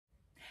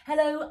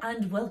Hello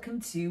and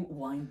welcome to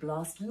Wine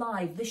Blast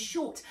Live, the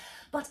short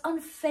but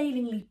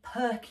unfailingly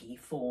perky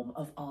form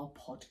of our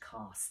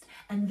podcast.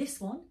 And this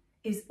one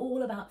is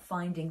all about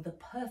finding the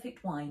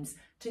perfect wines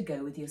to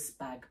go with your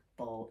spag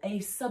bowl, a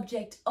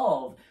subject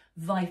of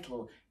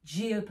vital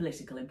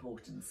geopolitical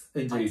importance.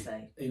 Indeed, I'd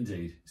say.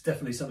 Indeed. It's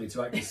definitely something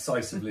to act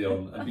decisively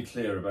on and be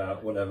clear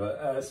about,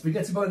 whatever.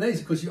 Spaghetti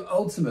Bolognese, of course, your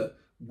ultimate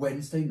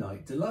Wednesday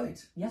night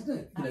delight, isn't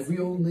it? You know, we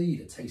all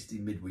need a tasty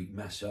midweek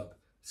mashup.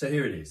 So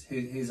here it is.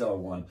 Here's our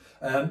one.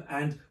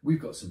 And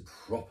we've got some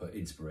proper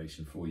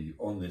inspiration for you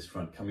on this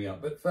front coming up.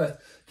 But first,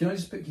 can I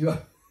just pick you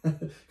up?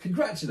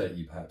 Congratulate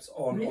you perhaps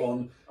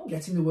on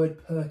getting the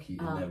word perky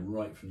in there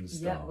right from the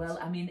start. Yeah, well,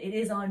 I mean, it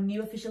is our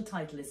new official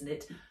title, isn't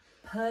it?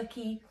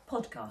 Perky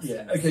Podcast.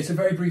 Yeah, okay, so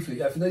very briefly,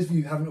 for those of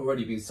you who haven't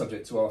already been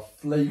subject to our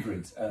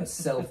flagrant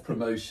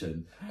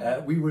self-promotion,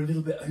 we were a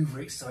little bit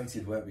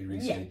overexcited, weren't we,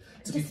 recently,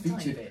 to be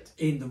featured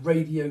in the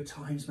Radio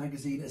Times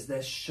magazine as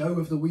their show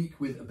of the week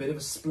with a bit of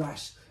a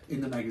splash in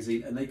the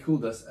magazine, and they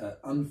called us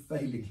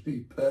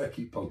unfailingly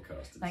perky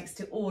podcasters. Thanks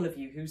to all of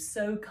you who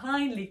so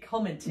kindly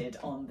commented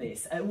on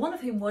this. One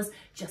of whom was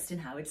Justin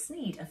Howard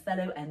Sneed, a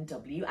fellow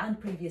NW and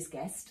previous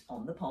guest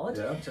on the pod,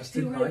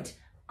 Justin, who wrote,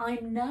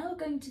 "I'm now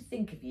going to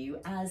think of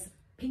you as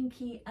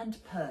Pinky and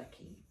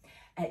Perky.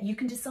 You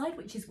can decide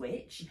which is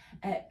which.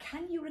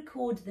 Can you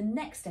record the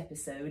next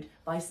episode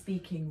by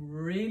speaking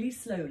really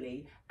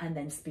slowly and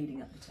then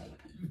speeding up the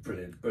tape?"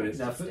 Brilliant, brilliant.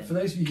 Now, for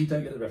those of you who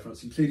don't get the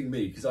reference, including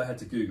me, because I had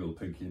to Google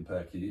Pinky and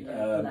Perky,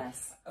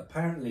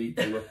 apparently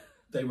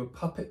they were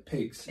puppet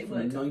pigs from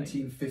a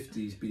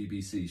 1950s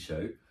BBC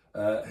show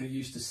who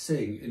used to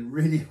sing in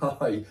really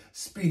high,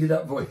 speeded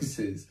up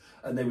voices,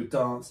 and they would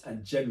dance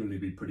and generally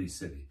be pretty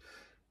silly.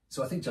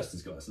 So I think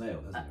Justin's got us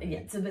nailed, hasn't he? Yeah,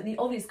 so but the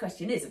obvious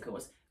question is, of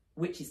course,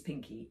 which is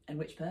Pinky and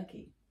which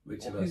Perky?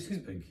 Which of us is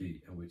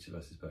Pinky and which of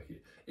us is Perky?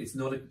 It's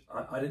not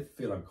I don't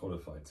feel I'm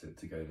qualified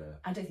to go there.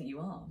 I don't think you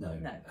are. No.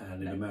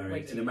 And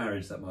in a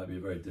marriage that might be a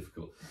very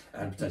difficult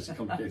and potentially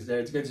complicated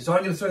area to go to. So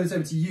I'm going to throw this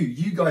over to you.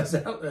 You guys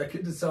out there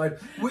can decide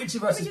which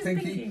of us is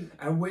Pinky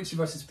and which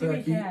of us is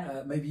Perky.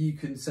 Maybe you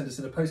can send us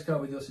in a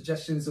postcard with your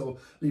suggestions or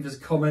leave us a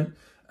comment.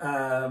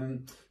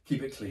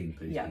 Keep it clean,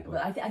 please. Yeah, people.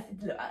 but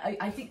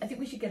I think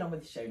we should get on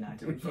with the show now,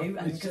 don't you?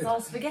 Because our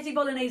spaghetti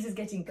bolognese is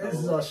getting cold. This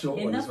is our short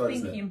one as well,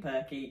 Enough Pinky and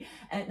Perky.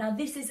 Now,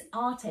 this is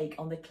our take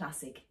on the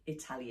classic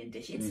Italian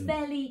dish. It's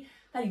fairly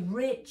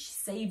rich,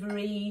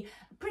 savoury,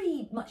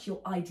 pretty much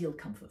your ideal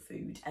comfort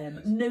food.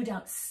 No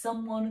doubt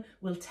someone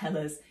will tell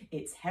us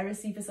it's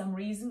heresy for some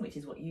reason, which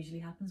is what usually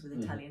happens with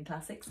Italian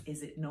classics,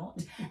 is it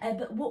not?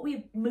 But what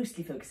we're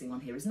mostly focusing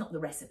on here is not the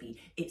recipe,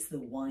 it's the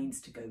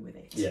wines to go with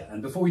it. Yeah,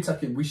 and before we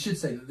tuck in, we should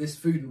say that this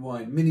Food and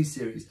Wine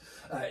mini-series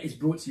is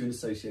brought to you in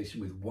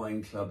association with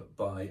Wine Club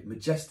by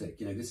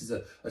Majestic. You know, this is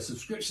a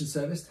subscription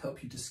service to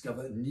help you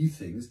discover new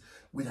things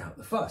without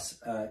the fuss.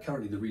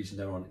 Currently, the region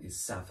they're on is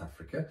South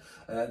Africa.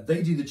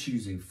 They do the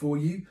choosing for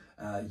you.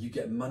 You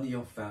get money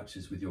off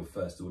vouchers with your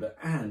first order,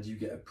 and you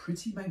get a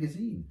pretty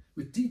magazine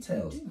with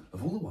details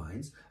of all the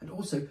wines and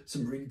also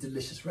some really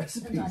delicious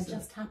recipes. And I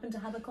just happen to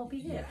have a copy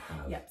here.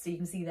 Yeah, so you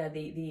can see there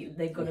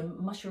they've got a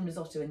mushroom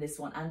risotto in this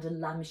one and a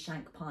lamb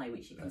shank pie,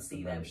 which you can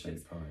see there, which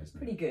is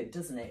pretty good,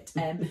 doesn't it?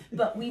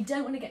 But we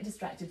don't want to get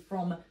distracted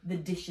from the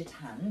dish at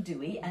hand, do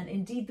we? And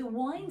indeed the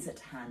wines at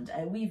hand.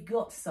 We've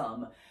got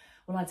some,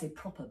 well, I'd say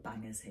proper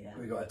bangers here.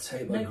 We've got a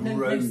table,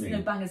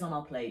 no bangers on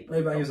our plate.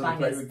 No bangers on the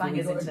plate.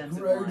 Bangers We've got in a terms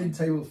of groaning wine.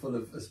 table full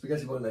of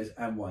spaghetti bolognese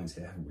and wines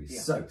here, haven't we? Yeah.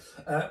 So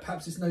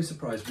perhaps it's no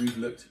surprise we've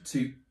looked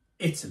to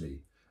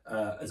Italy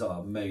as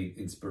our main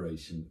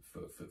inspiration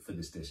for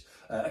this dish.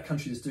 A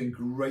country that's doing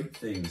great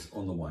things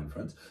on the wine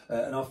front.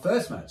 And our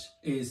first match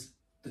is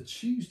the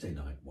Tuesday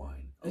night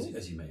wine,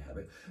 as you may have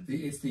it.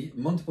 It's the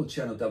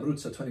Montepulciano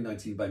d'Abruzzo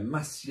 2019 by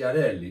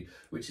Masciarelli,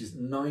 which is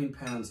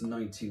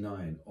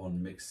 £9.99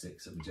 on Mix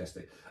 6 at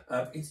Majestic.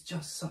 It's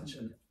just such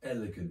an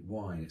elegant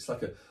wine. It's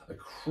like a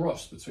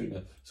cross between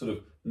a sort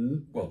of,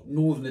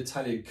 northern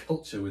Italian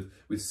culture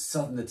with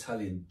southern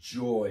Italian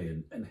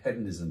joy and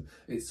hedonism.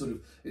 It's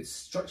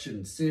structured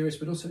and serious,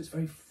 but also it's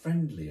very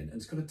friendly and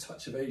it's got a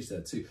touch of age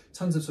there too.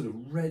 Tons of sort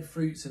of red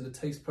fruits in the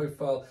taste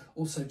profile.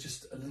 Also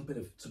just a little bit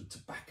of sort of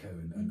tobacco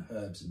and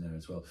herbs in there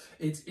as well.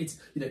 It's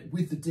you know,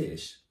 with the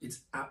dish,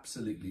 it's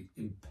absolutely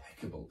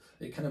impeccable.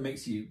 It kind of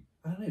makes you,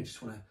 I don't know,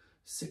 just want to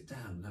sit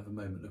down and have a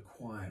moment of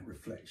quiet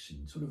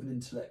reflection, sort of an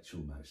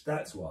intellectual match.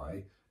 That's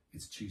why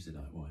it's Tuesday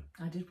night wine.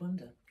 I did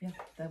wonder. Yeah,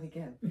 there we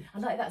go. I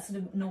like that sort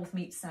of north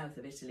meets south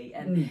of Italy.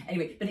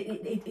 Anyway, but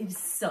it is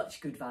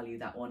such good value,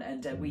 that one.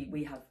 And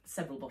we have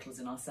several bottles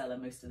in our cellar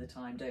most of the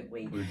time, don't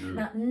we? We do.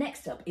 Now,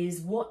 next up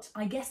is what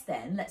I guess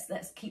then,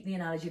 let's keep the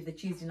analogy of the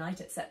Tuesday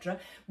night, etc.,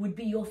 would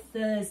be your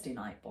Thursday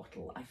night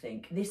bottle, I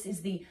think. This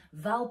is the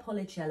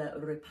Valpolicella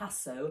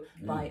Ripasso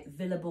by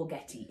Villa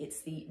Borghetti.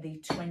 It's the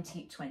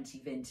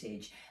 2020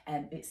 vintage.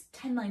 It's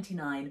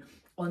 £10.99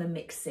 on a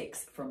Mix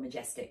 6 from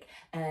Majestic.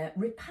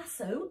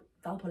 Ripasso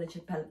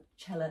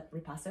Valpolicella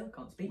Ripasso, I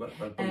can't speak,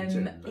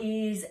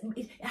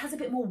 it has a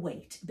bit more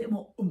weight, a bit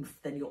more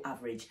oomph than your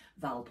average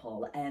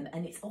Valpol, and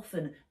it's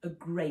often a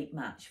great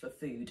match for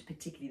food,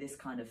 particularly this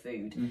kind of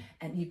food.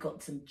 And you've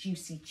got some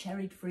juicy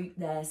cherried fruit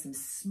there, some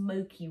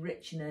smoky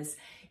richness.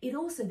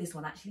 This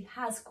one actually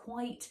has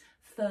quite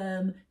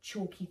firm,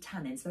 chalky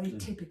tannins, very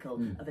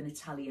typical of an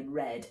Italian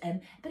red,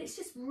 but it's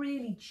just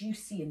really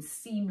juicy and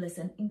seamless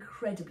and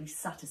incredibly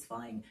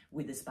satisfying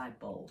with a spag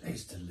bol.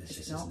 It's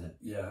delicious, isn't it?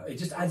 Yeah, it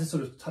just adds a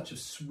sort of touch of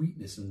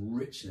sweetness and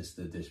richness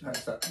to the dish.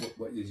 Perhaps that,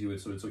 what you were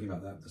sort of talking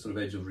about, that the sort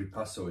of edge of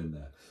ripasso in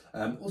there.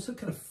 Also,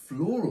 kind of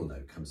floral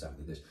note comes out of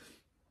the dish.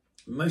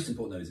 Most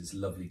important though is its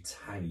lovely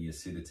tangy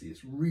acidity.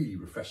 It's really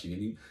refreshing,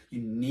 and you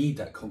need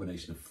that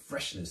combination of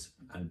freshness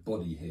and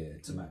body here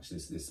to match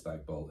this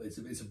spag bol.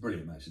 It's a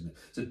brilliant match, isn't it?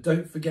 So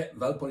don't forget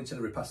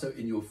Valpolicella Ripasso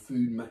in your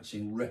food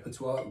matching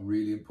repertoire.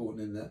 Really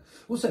important in there.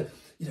 Also,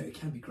 it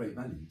can be great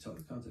value,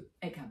 can't it?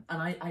 It can,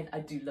 and I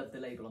do love the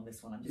label on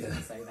this one. I'm just going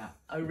to say that.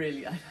 I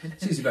really.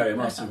 Susie Barry,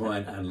 master of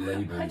wine and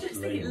label. I just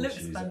think it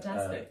looks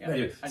fantastic.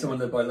 Anyway, someone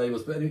led by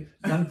labels, but anyway,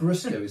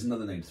 Lambrusco is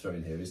another name to throw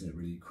in here, isn't it?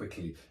 Really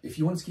quickly, if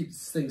you want to keep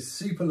things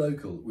super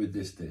local with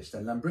this dish,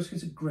 then Lambrusco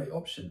is a great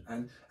option,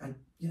 and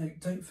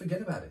don't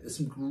forget about it. There's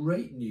some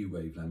great new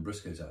wave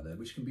Lambruscos out there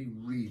which can be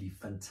really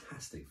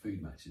fantastic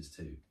food matches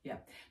too. Yeah,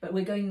 but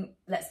we're going,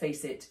 let's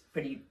face it,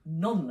 pretty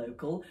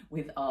non-local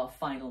with our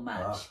final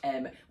match.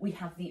 We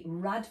have the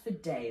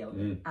Radford Dale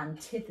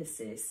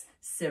Antithesis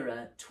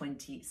Syrah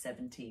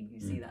 2017. You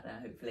see that there,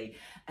 hopefully.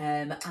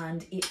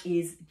 And it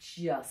is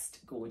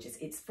just gorgeous.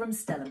 It's from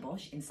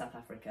Stellenbosch in South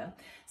Africa,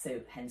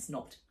 so hence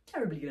not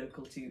terribly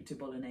local to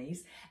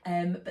Bolognese.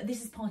 But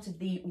this is part of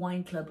the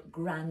Wine Club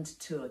Grand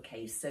Tour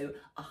case, so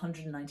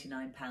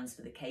 £199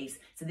 for the case.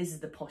 So this is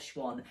the posh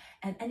one,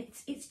 and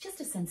it's just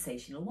a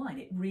sensational wine.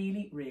 It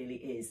really, really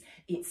is.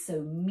 It's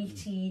so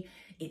meaty,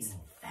 it's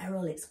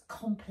feral, it's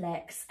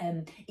complex,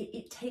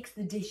 it takes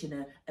the dish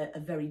in a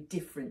very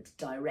different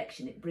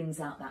direction. It brings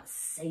out that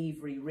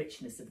savoury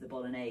richness of the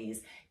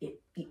Bolognese.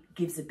 It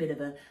gives a bit of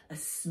a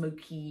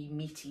smoky,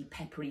 meaty,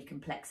 peppery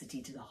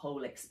complexity to the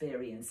whole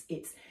experience.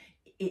 It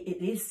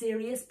is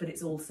serious, but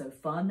it's also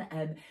fun.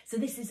 So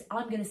this is,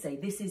 I'm going to say,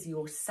 this is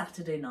your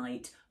Saturday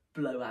night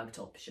blowout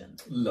option.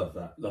 Love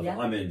that. Love it.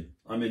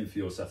 I'm in for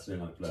your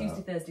Saturday night blowout.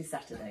 Tuesday, Thursday,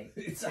 Saturday.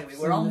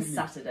 We're on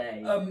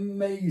Saturday.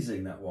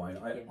 Amazing, that wine.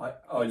 I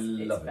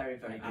love it. Very,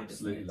 very good.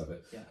 Absolutely love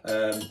it.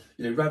 Yeah.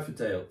 Radford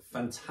Dale,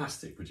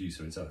 fantastic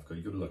producer in South Africa.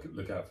 You've got to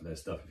look out for their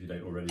stuff if you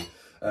don't already.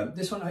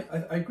 This one, I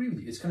agree with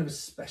you. It's kind of a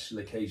special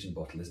occasion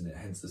bottle, isn't it?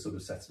 Hence the sort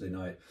of Saturday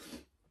night.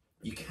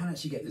 You can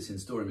actually get this in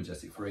store in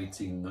Majestic for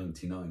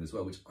 $18.99 as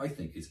well, which I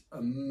think is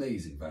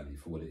amazing value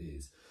for what it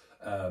is.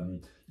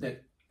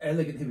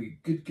 Elegant, here we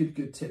go,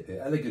 good tip here.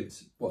 Elegant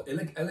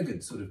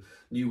sort of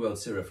New World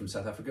Syrah from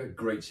South Africa,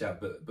 great shout,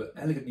 but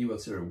elegant New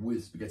World Syrah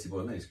with spaghetti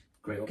bolognese,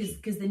 great option.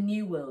 Because the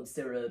New World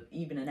Syrah,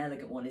 even an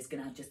elegant one, is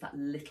going to have just that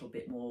little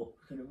bit more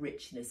kind of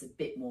richness, a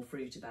bit more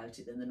fruit about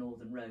it than the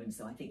Northern Rhone.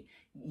 So I think,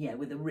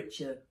 with a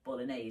richer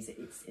bolognese,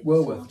 it's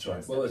well worth a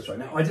try. Well worth a try.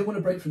 Now, I did want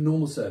to break from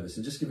normal service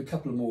and just give a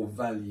couple of more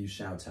value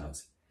shout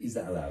outs. Is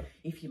that allowed?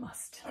 If you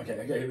must.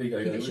 Okay, here we go.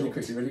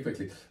 Really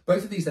quickly.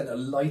 Both of these then are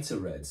lighter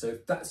red. So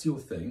if that's your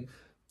thing,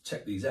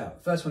 check these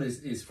out. First one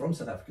is from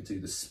South Africa too,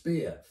 the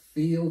Spear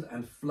Field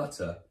and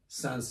Flutter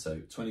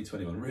Sanso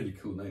 2021. Really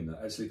cool name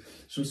that, actually.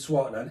 It's from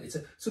Swartland. It's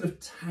a sort of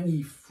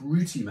tangy,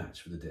 fruity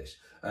match for the dish.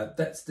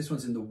 This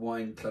one's in the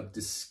Wine Club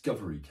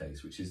Discovery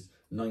case, which is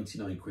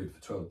 99 quid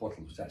for 12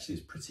 bottles, which actually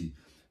is pretty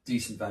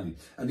decent value.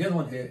 And the other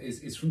one here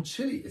is from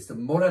Chile. It's the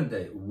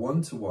Morandé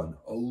 1-to-1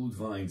 Old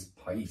Vines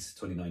Pais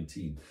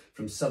 2019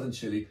 from southern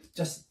Chile,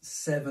 just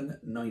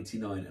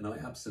 $7.99, and I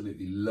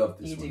absolutely love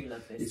this one. You do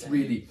love this. It's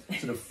really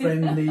sort of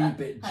friendly, a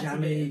bit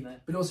jammy,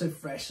 but also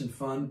fresh and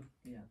fun.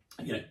 Yeah.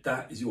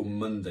 That is your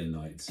Monday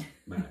night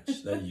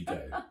match. There you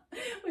go.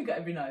 We've got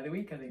every night of the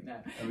week, I think,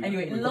 now.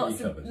 Anyway, lots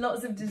of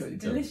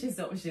delicious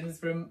options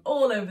from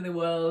all over the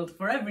world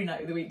for every night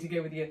of the week to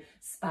go with your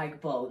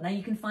spag bol. Now,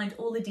 you can find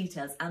all the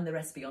details and the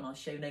recipe on our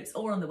show notes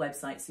or on the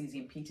website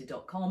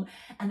susieandpeter.com,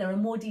 and there are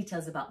more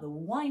details about the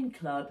Wine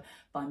Club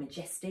by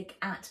Majestic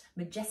at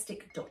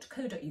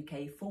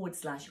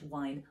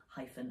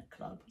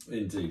majestic.co.uk/wine-club.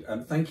 Indeed.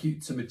 Thank you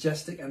to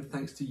Majestic, and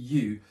thanks to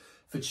you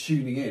for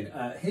tuning in.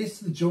 Here's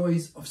to the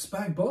joys of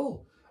spag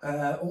bol.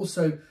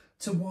 Also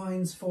to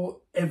wines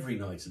for every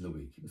night of the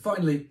week. And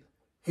finally,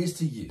 here's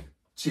to you.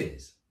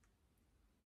 Cheers.